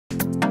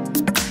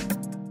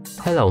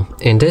Hello,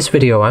 in this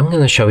video I'm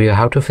going to show you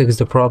how to fix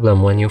the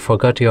problem when you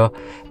forgot your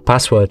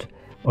password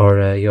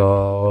or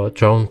your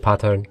drone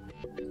pattern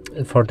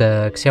for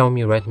the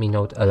Xiaomi Redmi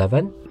Note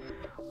 11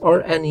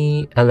 or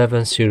any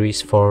 11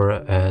 series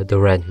for the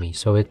Redmi.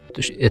 So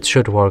it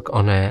should work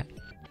on a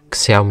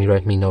Xiaomi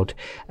Redmi Note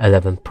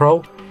 11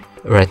 Pro,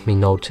 Redmi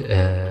Note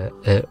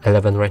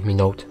 11 Redmi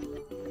Note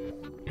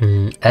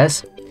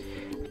S,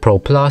 Pro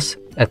Plus,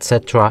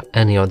 etc.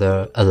 any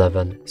other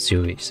 11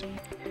 series.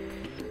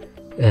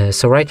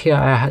 So right here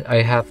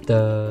I have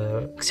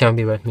the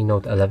Xiaomi Redmi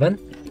Note 11,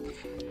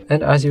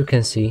 and as you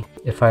can see,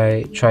 if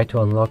I try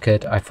to unlock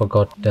it, I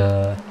forgot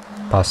the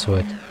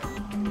password.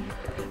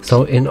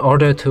 So in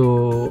order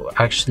to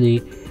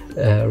actually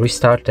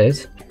restart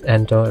it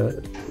and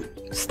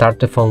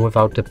start the phone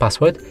without the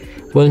password,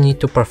 we'll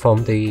need to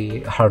perform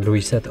the hard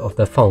reset of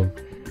the phone.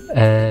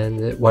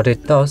 And what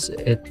it does,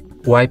 it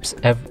wipes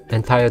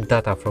entire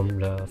data from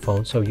the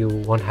phone, so you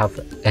won't have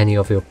any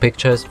of your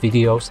pictures,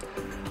 videos,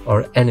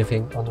 or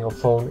anything on your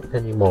phone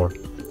anymore.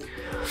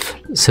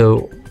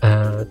 So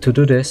to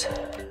do this,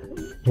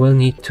 we'll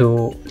need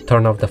to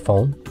turn off the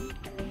phone,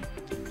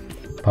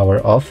 power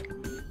off.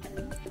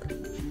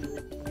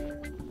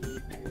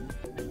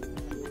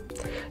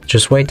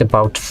 Just wait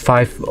about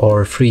 5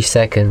 or 3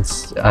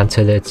 seconds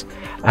until it's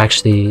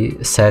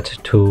actually set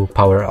to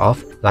power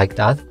off, like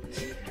that.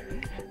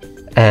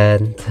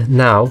 And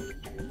now,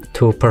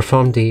 to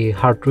perform the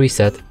hard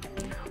reset,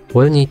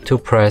 we'll need to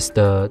press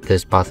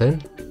this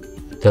button,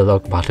 the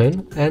lock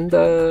button, and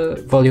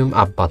the volume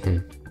up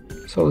button.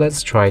 So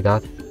let's try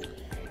that.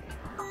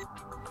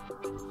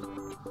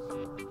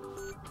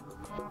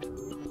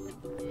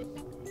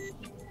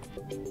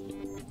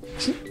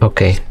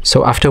 Okay,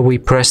 so after we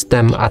press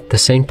them at the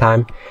same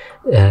time,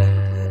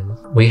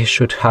 we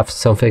should have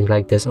something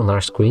like this on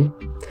our screen.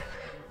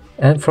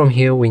 And from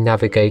here we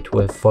navigate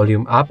with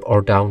volume up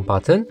or down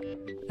button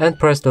and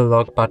press the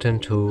lock button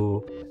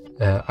to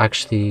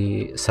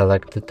actually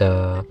select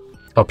the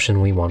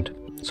option we want.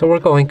 So we're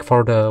going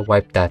for the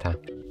wipe data.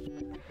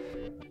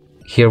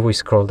 Here we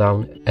scroll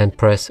down and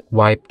press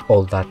wipe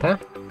all data.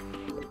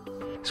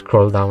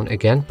 Scroll down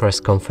again, press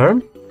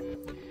confirm,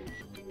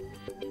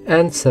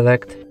 and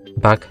select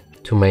back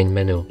to main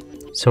menu.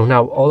 So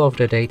now all of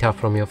the data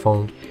from your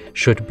phone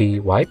should be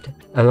wiped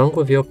along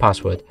with your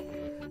password.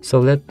 So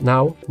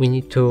now we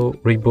need to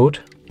reboot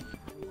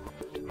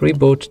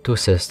to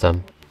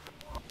system.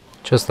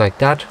 Just like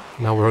that.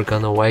 Now we're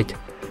gonna wait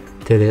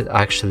till it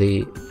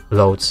actually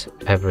loads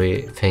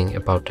everything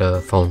about the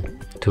phone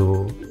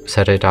to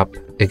set it up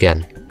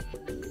again.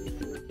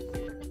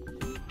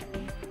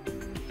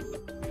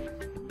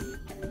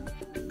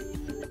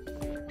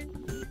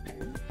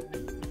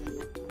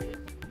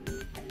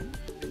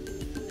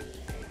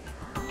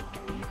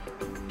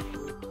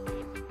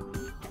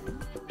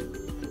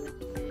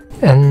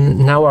 And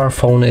now our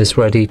phone is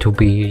ready to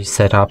be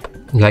set up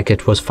like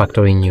it was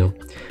factory new.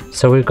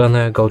 So we're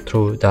gonna go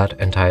through that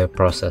entire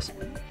process.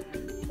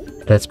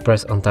 Let's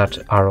press on that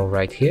arrow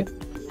right here.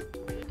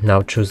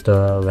 Now choose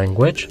the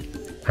language.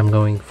 I'm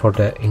going for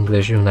the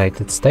English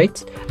United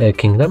States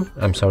Kingdom.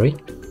 I'm sorry.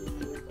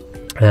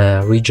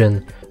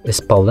 Region is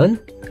Poland.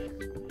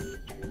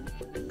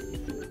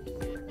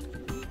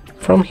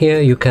 From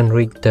here you can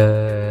read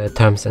the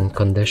terms and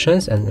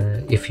conditions,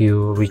 and if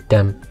you read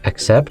them,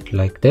 accept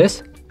like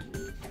this,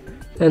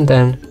 and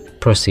then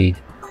proceed.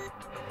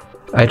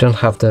 I don't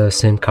have the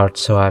SIM card,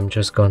 so I'm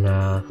just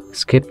gonna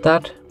skip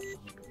that.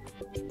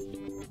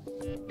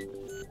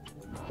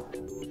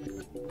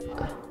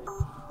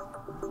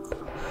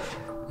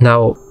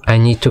 Now I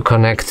need to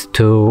connect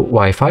to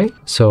Wi-Fi,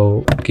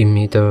 so give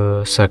me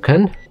the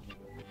second.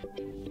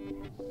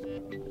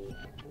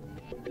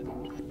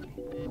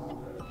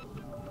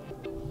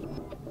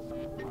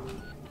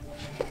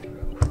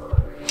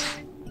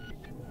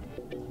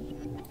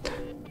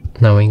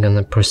 Now I'm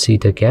gonna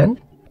proceed again.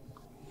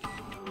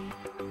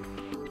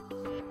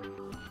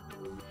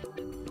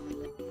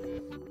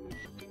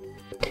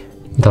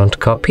 Don't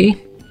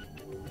copy.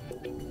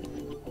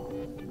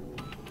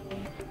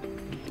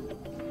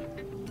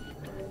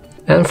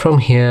 And from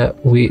here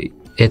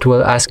it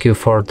will ask you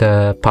for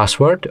the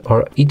password,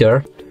 or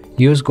either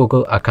use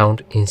Google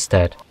account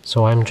instead.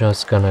 So I'm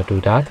just gonna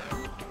do that.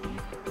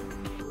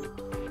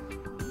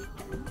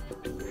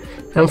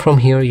 And from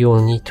here you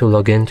will need to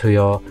log into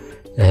your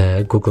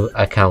Google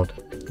account,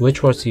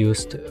 which was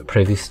used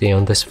previously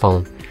on this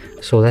phone.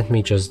 So let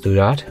me just do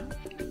that.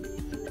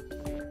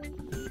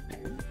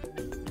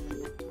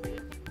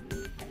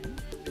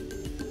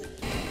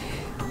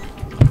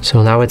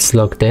 So now it's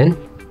logged in,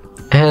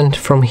 and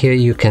from here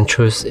you can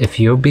choose if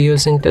you'll be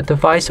using the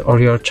device or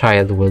your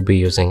child will be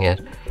using it.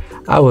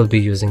 I will be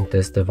using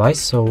this device,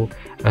 so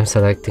I'm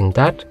selecting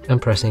that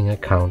and pressing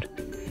account.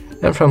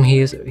 And from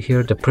here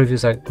the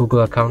previous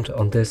Google account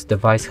on this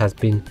device has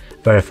been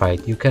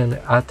verified. You can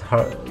add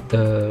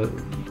the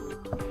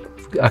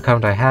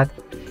account I had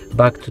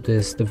back to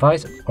this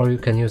device, or you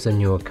can use a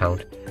new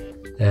account,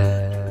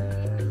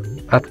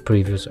 add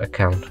previous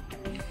account.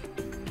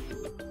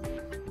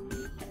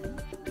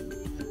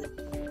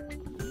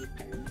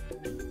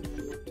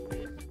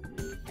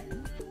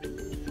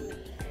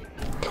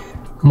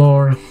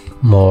 more,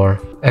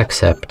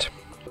 accept.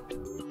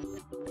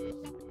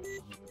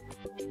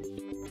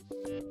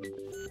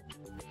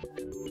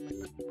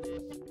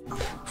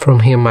 From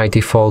here my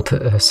default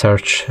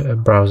search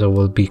browser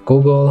will be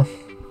Google.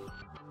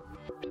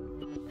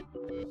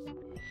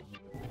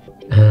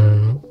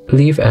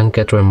 Leave and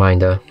get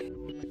reminder.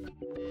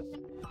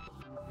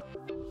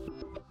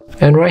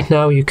 And right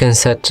now you can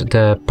set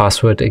the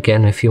password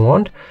again if you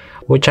want,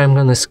 which I'm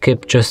gonna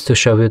skip just to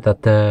show you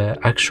that the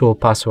actual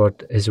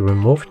password is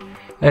removed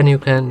and you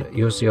can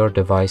use your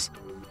device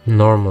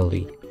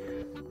normally.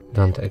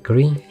 Don't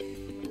agree.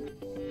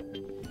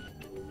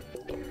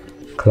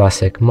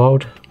 Classic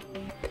mode.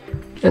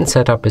 And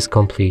setup is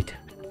complete.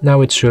 Now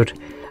it should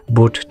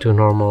boot to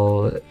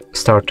normal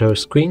starter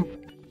screen.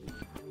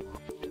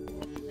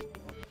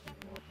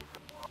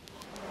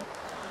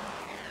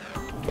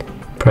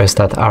 Press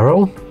that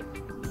arrow,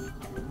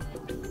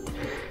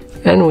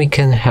 and we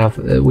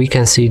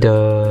can see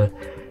the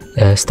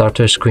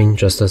starter screen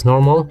just as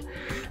normal.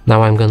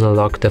 Now I'm gonna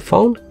lock the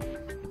phone,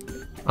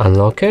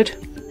 unlock it,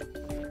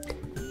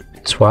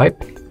 swipe,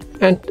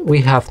 and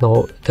we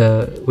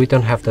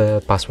don't have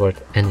the password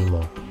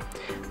anymore.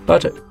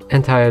 But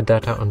entire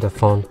data on the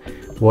phone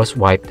was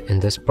wiped in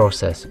this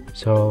process.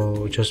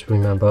 So just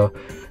remember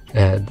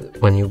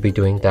when you'll be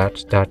doing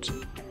that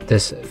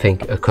this thing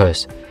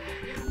occurs.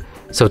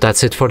 So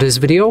that's it for this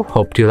video.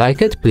 Hope you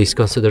like it. Please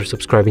consider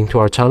subscribing to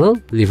our channel,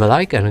 leave a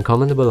like and a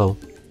comment below.